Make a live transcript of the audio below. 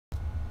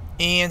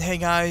And hey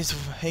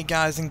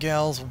guys and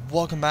gals,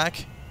 welcome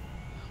back.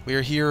 We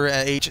are here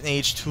at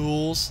H&H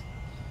Tools,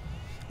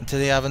 and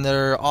today I have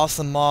another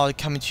awesome mod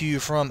coming to you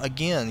from,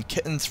 again,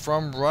 Kittens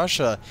from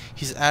Russia.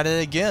 He's at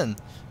it again,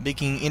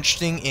 making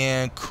interesting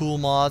and cool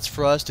mods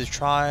for us to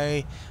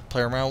try,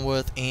 play around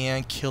with,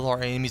 and kill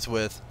our enemies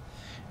with.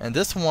 And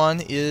this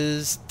one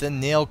is the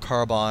nail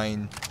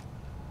carbine.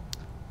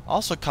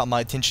 Also caught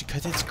my attention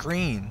because it's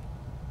green,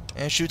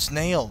 and it shoots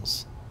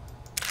nails.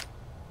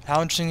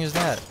 How interesting is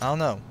that? I don't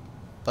know.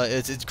 But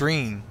it's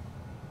green.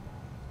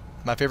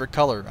 My favorite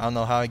color. I don't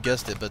know how I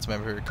guessed it, but it's my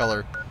favorite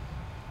color.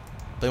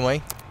 But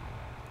anyway.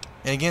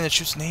 And again, it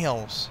shoots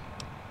nails.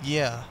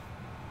 Yeah.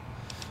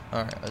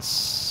 Alright, let's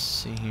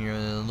see here.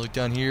 Look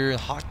down here and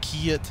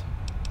hotkey it.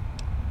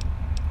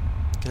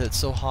 Because it's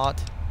so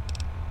hot.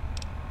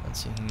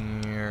 Let's see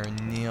here.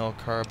 Nail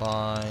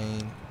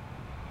carbine.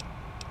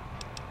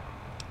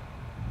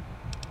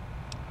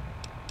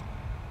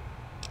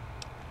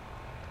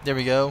 There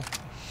we go.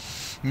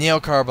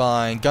 Nail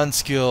carbine, gun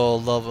skill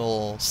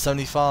level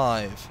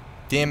 75,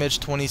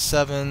 damage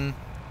 27,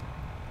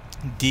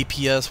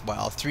 DPS,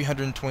 wow,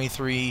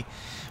 323,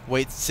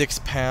 weight 6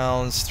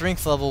 pounds,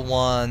 strength level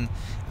 1,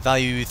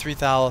 value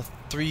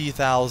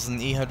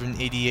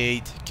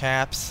 3,888,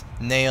 caps,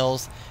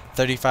 nails,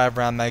 35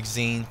 round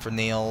magazine for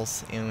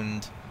nails,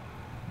 and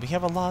we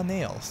have a lot of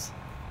nails.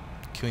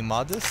 Can we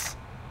mod this?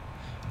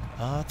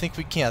 I think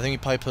we can. I think we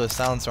probably put a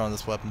silencer on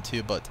this weapon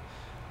too, but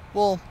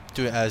we'll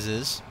do it as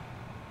is.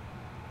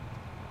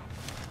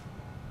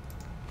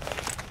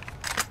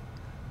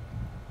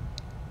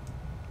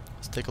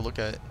 Take a look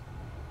at it.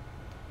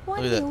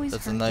 Why look at that.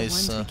 That's a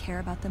nice. The ones we care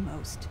about the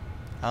most?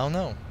 I don't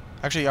know.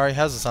 Actually, it already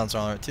has a sensor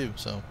on it too,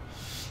 so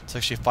it's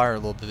actually fire a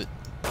little bit.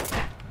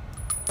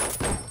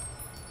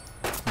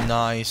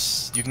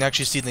 Nice. You can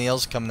actually see the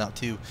nails coming out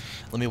too.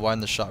 Let me widen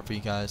the shot for you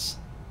guys.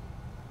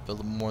 Put a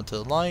little more to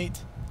the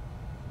light.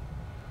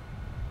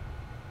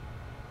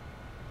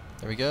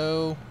 There we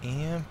go,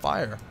 and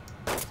fire.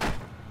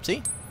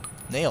 See?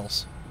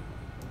 Nails.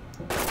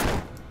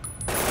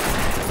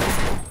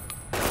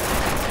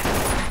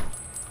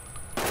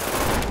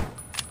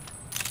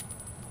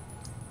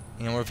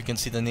 And I wonder if you can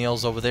see the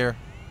nails over there.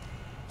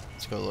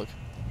 Let's go look.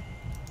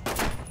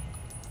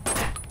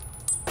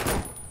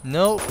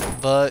 Nope,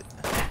 but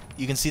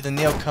you can see the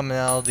nail coming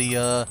out of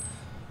the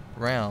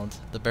round,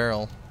 the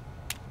barrel.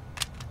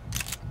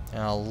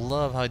 And I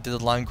love how I did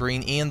the lime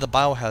green and the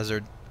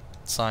biohazard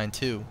sign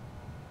too.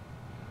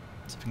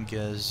 So if we can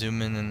get a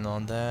zoom in and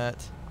on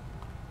that.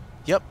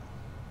 Yep.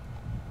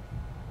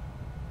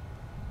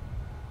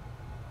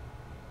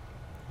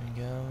 There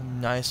we go.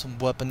 Nice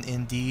weapon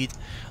indeed.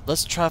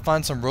 Let's try to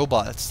find some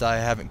robots that I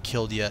haven't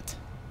killed yet.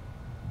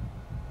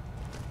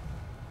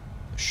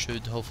 There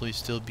should hopefully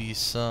still be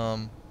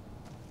some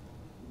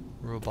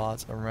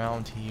robots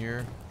around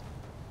here.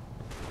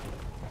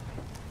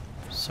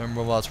 Some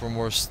robots were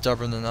more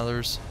stubborn than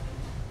others.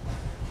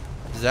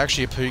 This is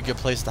actually a pretty good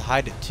place to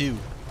hide it too,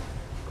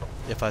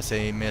 if I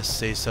may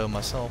say so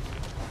myself.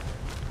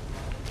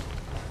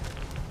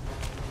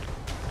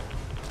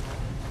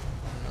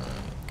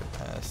 Go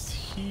past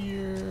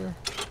here.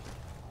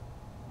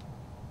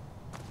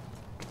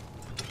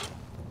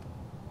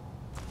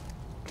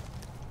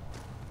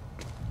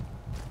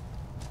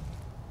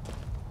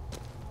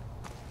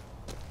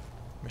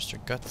 Mr.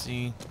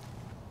 Gutsy.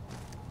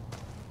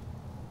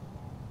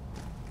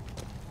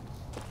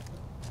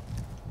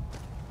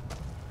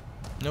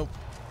 Nope.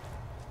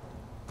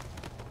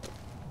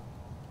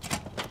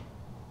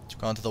 Let's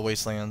go on to the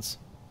wastelands.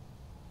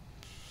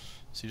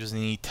 So you just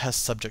need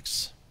test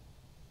subjects.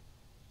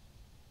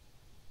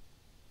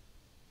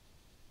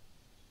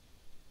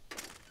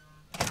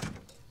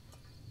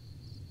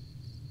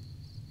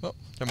 Oh,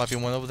 there might be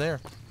one over there.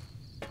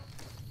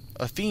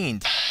 A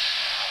fiend.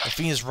 A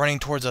fiend is running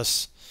towards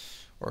us.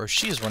 Or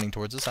she is running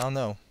towards us, I don't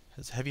know.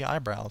 Has heavy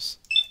eyebrows.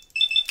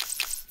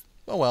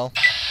 Oh well.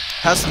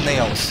 Has some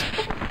nails.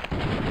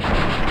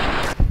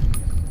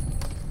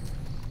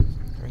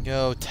 There we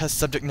go. Test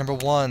subject number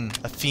 1.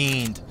 A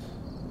fiend.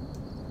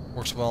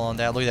 Works well on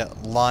that. Look at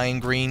that. Lime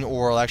green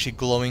or actually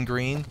glowing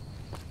green.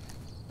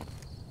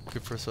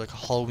 Good for like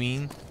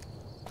Halloween.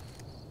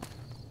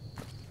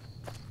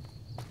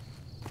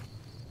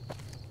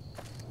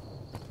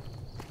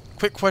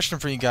 Quick question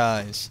for you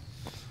guys.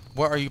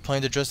 What are you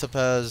planning to dress up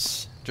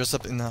as? Dress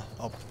up in the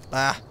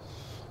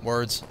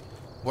words.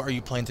 What are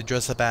you planning to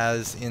dress up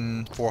as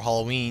for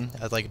Halloween?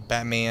 As like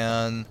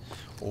Batman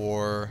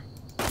or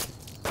I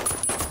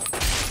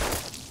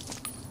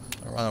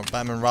don't know,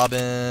 Batman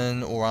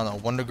Robin, or I don't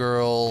know, Wonder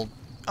Girl.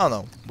 I don't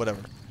know, whatever.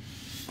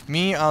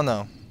 Me, I don't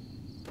know.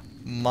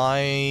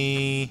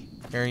 My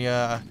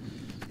area,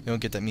 you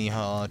don't get that many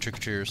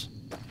trick-or-treaters.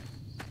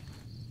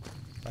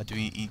 I do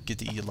get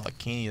to eat a lot of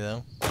candy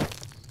though.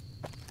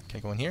 Can I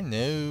go in here?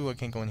 No, I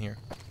can't go in here.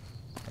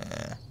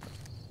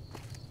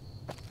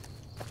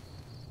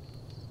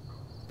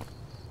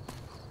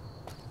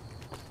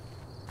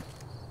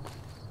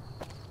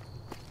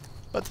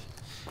 But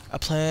I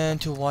plan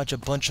to watch a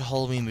bunch of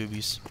Halloween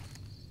movies.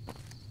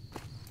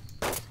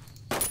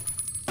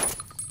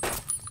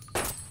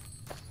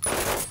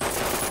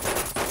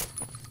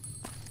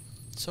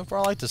 So far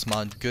I like this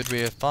mod. Good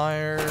rate of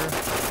fire.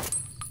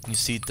 You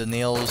see the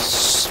nails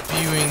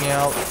spewing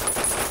out.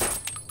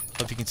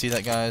 Hope you can see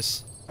that,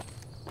 guys.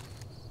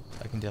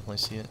 I can definitely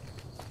see it.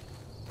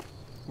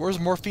 Where's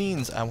more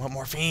fiends? I want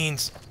more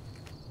fiends.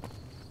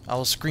 I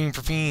will scream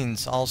for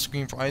fiends. I'll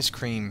scream for ice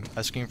cream.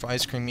 I scream for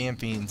ice cream and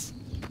fiends.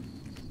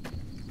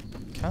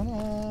 Come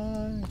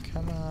on.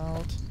 Come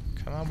out.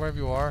 Come on wherever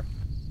you are.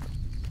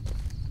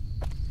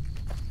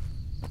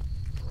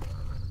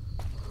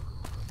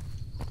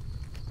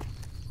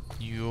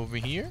 You over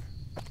here?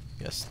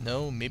 Yes,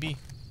 no, maybe.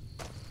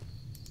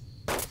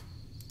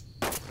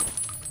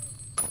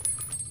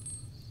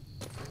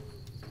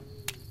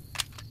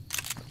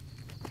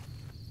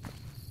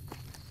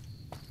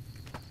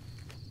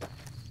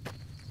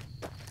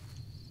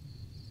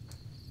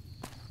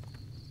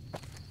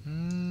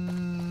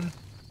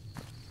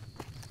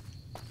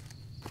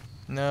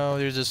 No,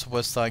 they're just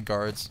west side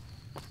guards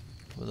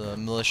with a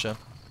militia.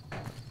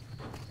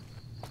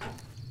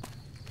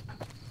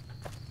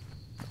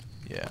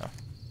 Yeah.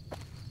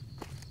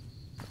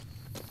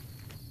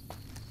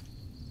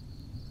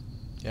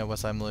 Yeah,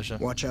 west side militia.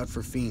 Watch out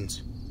for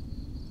fiends.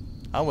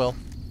 I will.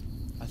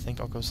 I think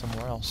I'll go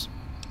somewhere else.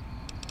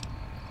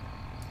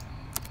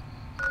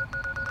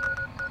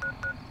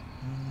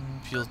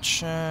 Field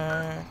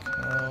check.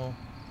 No.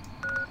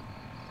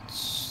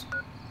 Let's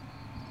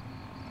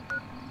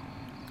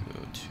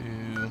go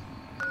to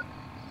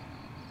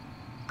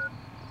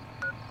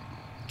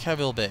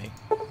Cavill Bay.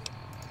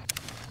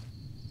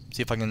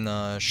 See if I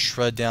can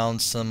shred down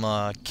some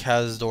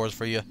Cazadors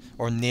for you,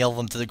 or nail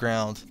them to the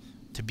ground,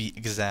 to be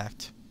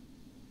exact.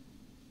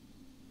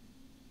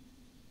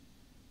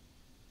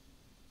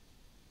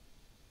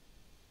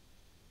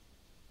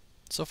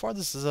 So far,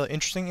 this is an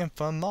interesting and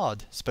fun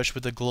mod, especially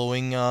with the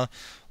glowing,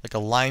 like a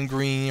lime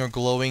green or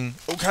glowing.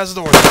 Oh,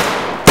 Cazadors!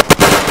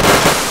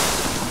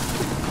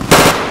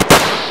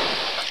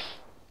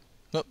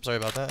 Nope, sorry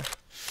about that.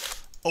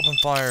 Open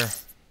fire.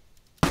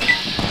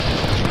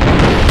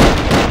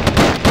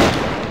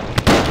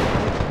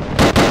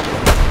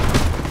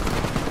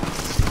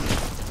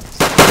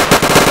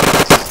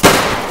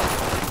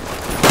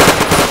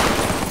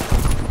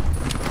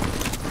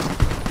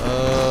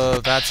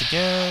 Bats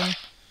again.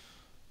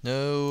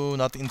 No,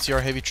 not the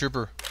NCR Heavy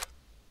Trooper.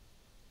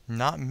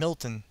 Not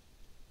Milton.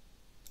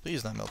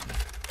 Please, not Milton.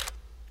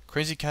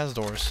 Crazy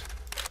Cazadors.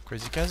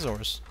 Crazy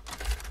Cazadors.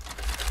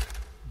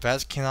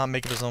 Vaz cannot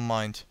make up his own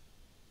mind.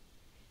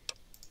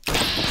 There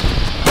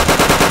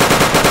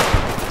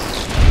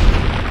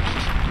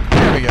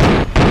we go.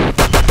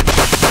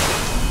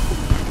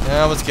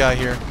 Now let's get out of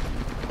here.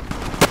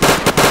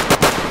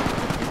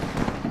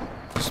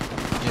 Just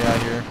get out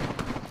of here.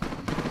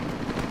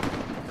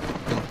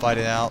 Gonna fight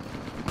it out.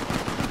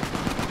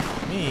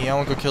 Me, I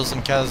want to go kill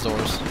some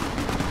Cazadors.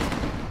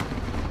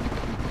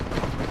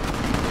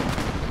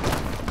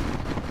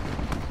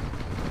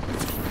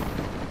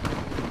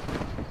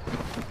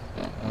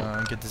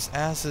 Get this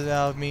acid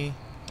out of me.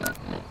 There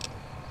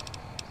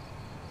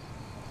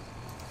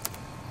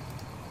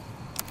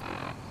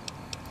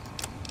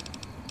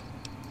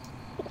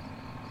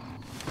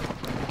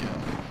we go.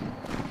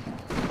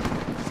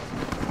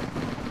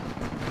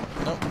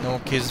 Nope, no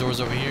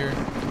Cazadors over here.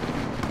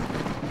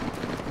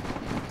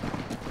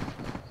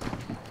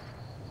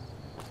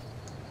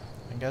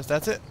 I guess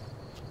that's it.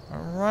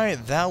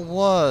 Alright, that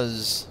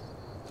was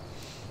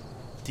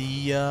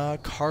the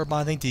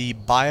Carbine, I think the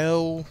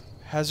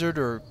Biohazard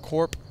or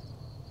Corp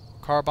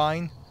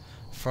Carbine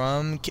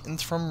from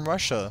Kittens from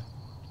Russia.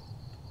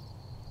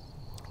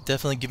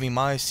 Definitely giving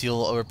my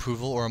seal of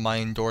approval or my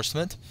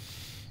endorsement.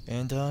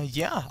 And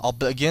yeah, I'll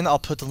put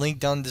the link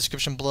down in the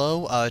description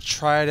below.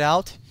 Try it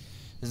out.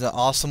 It's an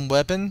awesome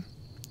weapon.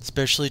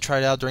 Especially try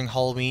it out during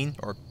Halloween,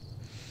 or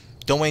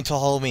don't wait until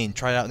Halloween.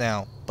 Try it out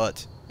now,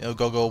 but it'll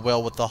go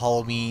well with the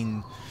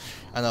Halloween,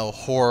 I know,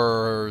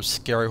 horror,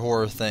 scary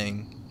horror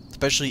thing.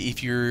 Especially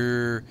if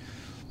you're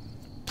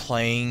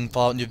playing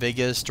Fallout New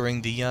Vegas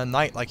during the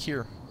night, like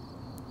here,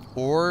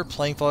 or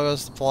playing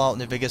Fallout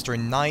New Vegas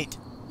during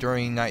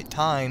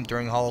nighttime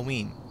during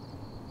Halloween.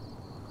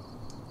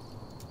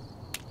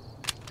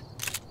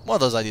 One of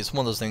those ideas,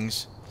 one of those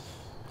things.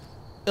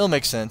 It'll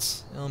make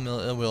sense.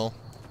 It will.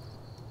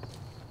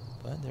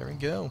 But there we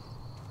go.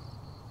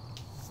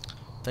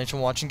 Thanks for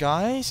watching,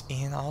 guys,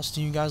 and I'll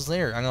see you guys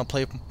later. I'm gonna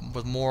play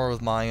with more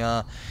with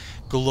my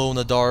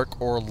glow-in-the-dark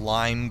or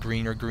lime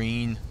green or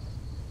green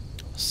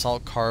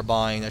assault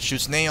carbine that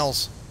shoots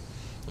nails.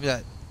 Look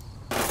at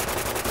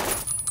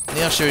that.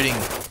 Nail shooting.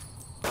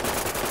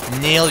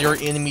 Nail your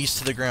enemies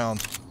to the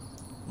ground.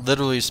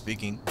 Literally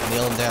speaking.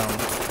 Nail them down.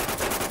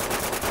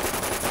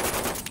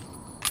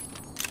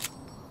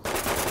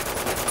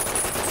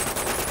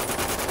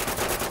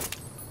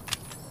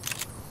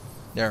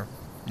 There.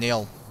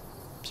 Nail.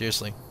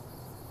 Seriously.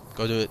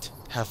 Go do it.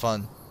 Have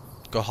fun.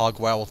 Go hog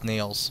wild with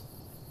nails.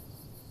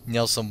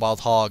 Nail some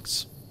wild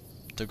hogs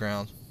to the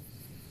ground.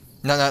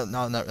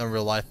 Not in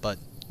real life, but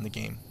in the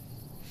game.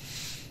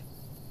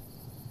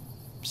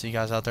 See you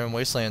guys out there in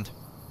Wasteland.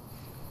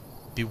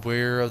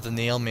 Beware of the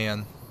nail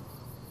man.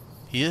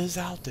 He is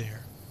out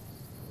there.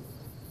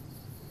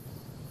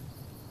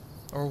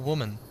 Or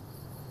woman.